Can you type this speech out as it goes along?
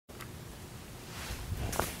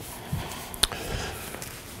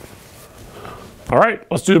All right,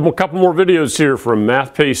 let's do a couple more videos here from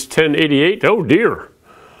MathPace 1088. Oh dear,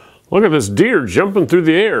 look at this deer jumping through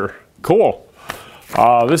the air. Cool.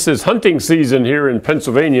 This is hunting season here in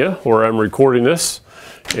Pennsylvania where I'm recording this.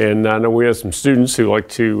 And I know we have some students who like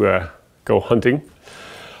to go hunting.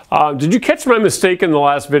 Did you catch my mistake in the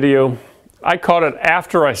last video? I caught it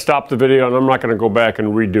after I stopped the video, and I'm not going to go back and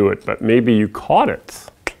redo it, but maybe you caught it.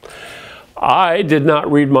 I did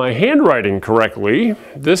not read my handwriting correctly.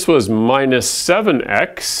 This was minus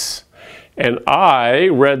 7x, and I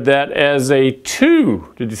read that as a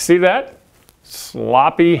 2. Did you see that?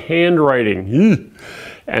 Sloppy handwriting.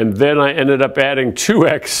 And then I ended up adding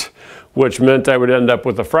 2x, which meant I would end up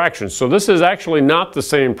with a fraction. So this is actually not the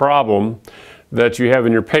same problem that you have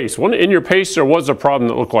in your PACE. In your PACE there was a problem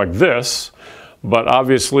that looked like this, but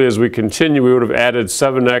obviously as we continue we would have added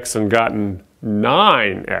 7x and gotten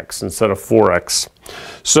 9x instead of 4x.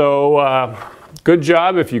 So good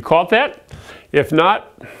job if you caught that. If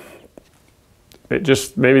not,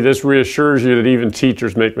 maybe this reassures you that even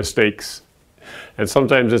teachers make mistakes. And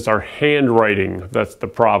sometimes it's our handwriting that's the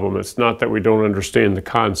problem. It's not that we don't understand the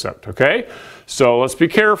concept, okay? So let's be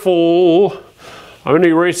careful. I'm going to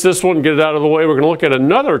erase this one and get it out of the way. We're going to look at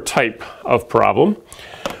another type of problem.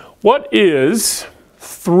 What is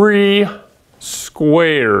 3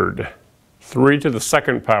 squared? 3 to the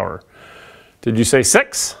second power. Did you say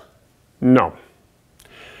 6? No.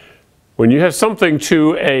 When you have something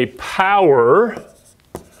to a power,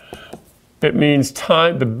 it means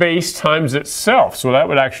the base times itself. So that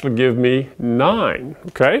would actually give me 9,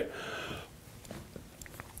 okay?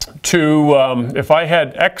 If I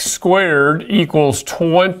had x squared equals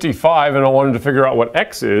 25 and I wanted to figure out what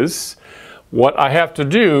x is, what I have to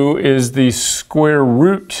do is the square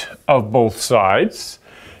root of both sides.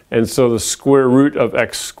 And so the square root of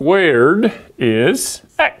x squared is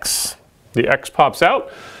x. The x pops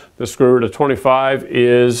out. The square root of 25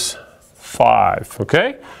 is 5,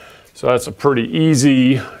 okay? So that's a pretty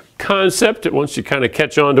easy concept. Once you kind of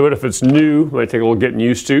catch on to it, if it's new, it might take a little getting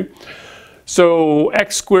used to. So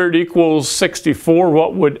x squared equals 64.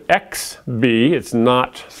 What would x be? It's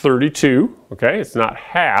not 32, okay? It's not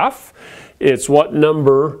half. It's what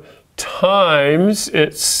number times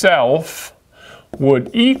itself would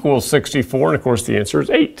equal 64, and of course the answer is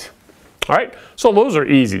 8. All right, so those are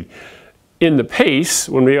easy. In the PACE,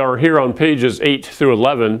 when we are here on pages 8 through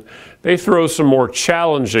 11, they throw some more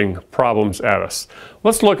challenging problems at us.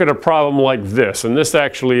 Let's look at a problem like this, and this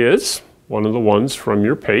actually is one of the ones from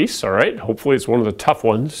your PACE, all right? Hopefully it's one of the tough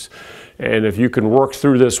ones. And if you can work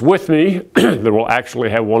through this with me, then we'll actually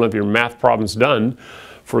have one of your math problems done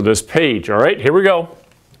for this page, all right? Here we go.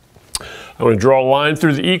 I'm going to draw a line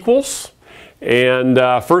through the equals. And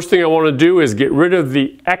first thing I want to do is get rid of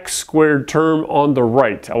the x squared term on the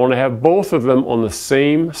right. I want to have both of them on the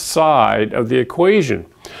same side of the equation.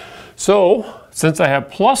 So since I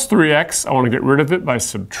have plus 3x, I want to get rid of it by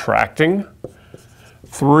subtracting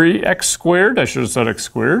 3x squared. I should have said x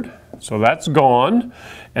squared. So that's gone.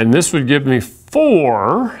 And this would give me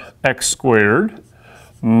 4x squared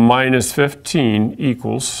minus 15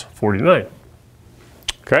 equals 49.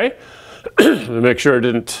 Okay? Let me make sure I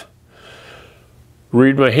didn't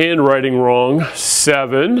read my handwriting wrong.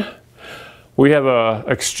 7. We have an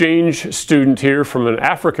exchange student here from an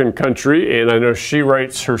African country, and I know she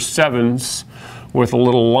writes her 7s with a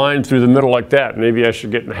little line through the middle like that. Maybe I should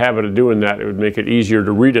get in the habit of doing that. It would make it easier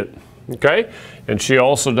to read it. Okay? And she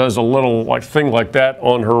also does a little thing like that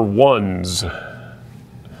on her 1s.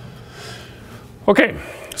 Okay,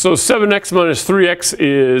 so 7x minus 3x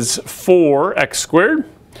is 4x squared.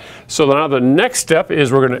 So now the next step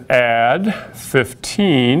is we're going to add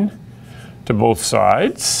 15 to both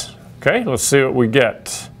sides. Okay, let's see what we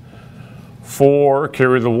get. 4,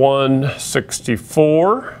 carry the 1,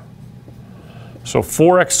 64. So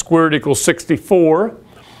 4x squared equals 64.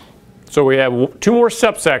 So we have 2 more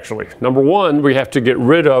steps actually. Number 1, we have to get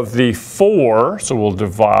rid of the 4, so we'll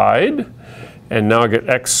divide. And now get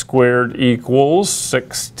x squared equals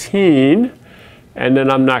 16. And then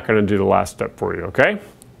I'm not going to do the last step for you, okay?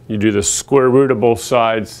 You do the square root of both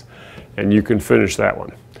sides, and you can finish that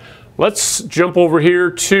one. Let's jump over here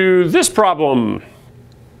to this problem.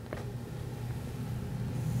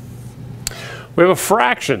 We have a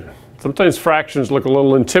fraction. Sometimes fractions look a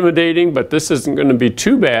little intimidating, but this isn't going to be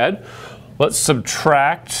too bad. Let's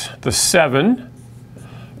subtract the 7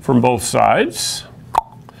 from both sides.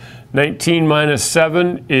 19 minus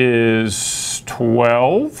 7 is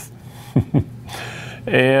 12.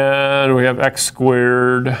 And we have x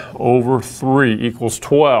squared over 3 equals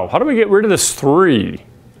 12. How do we get rid of this 3?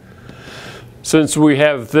 Since we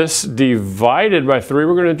have this divided by 3,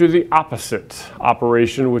 we're going to do the opposite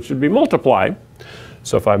operation, which would be multiply.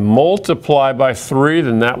 So if I multiply by 3,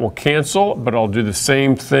 then that will cancel, but I'll do the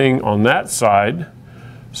same thing on that side.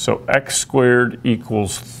 So x squared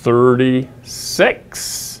equals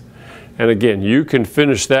 36. And again, you can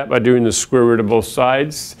finish that by doing the square root of both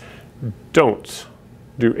sides. Don't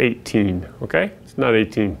do 18, okay? It's not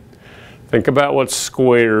 18. Think about what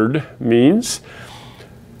squared means.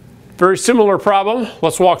 Very similar problem.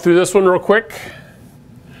 Let's walk through this one real quick.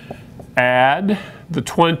 Add the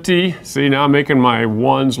 20. See, now I'm making my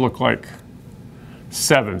 1s look like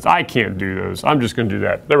 7s. I can't do those. I'm just going to do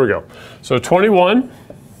that. There we go. So 21.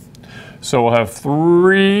 So we'll have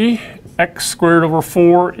 3x squared over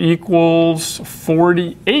 4 equals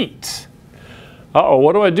 48. Uh-oh,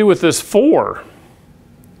 what do I do with this 4?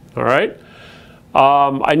 All right.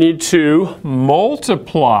 I need to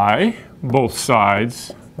multiply both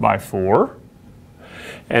sides by 4.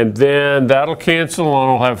 And then that'll cancel,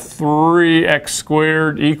 and I'll have 3x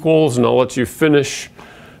squared equals, and I'll let you finish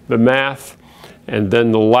the math. And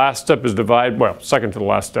then the last step is divide, well, second to the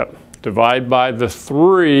last step. Divide by the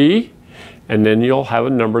 3, and then you'll have a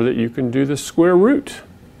number that you can do the square root,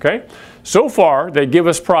 okay? So far, they give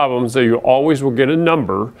us problems that you always will get a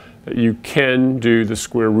number that you can do the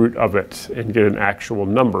square root of it and get an actual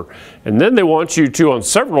number. And then they want you to, on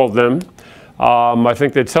several of them, I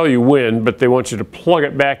think they tell you when, but they want you to plug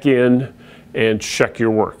it back in and check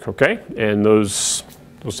your work, okay? And those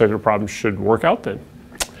types of problems should work out then.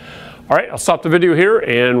 All right, I'll stop the video here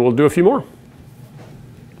and we'll do a few more.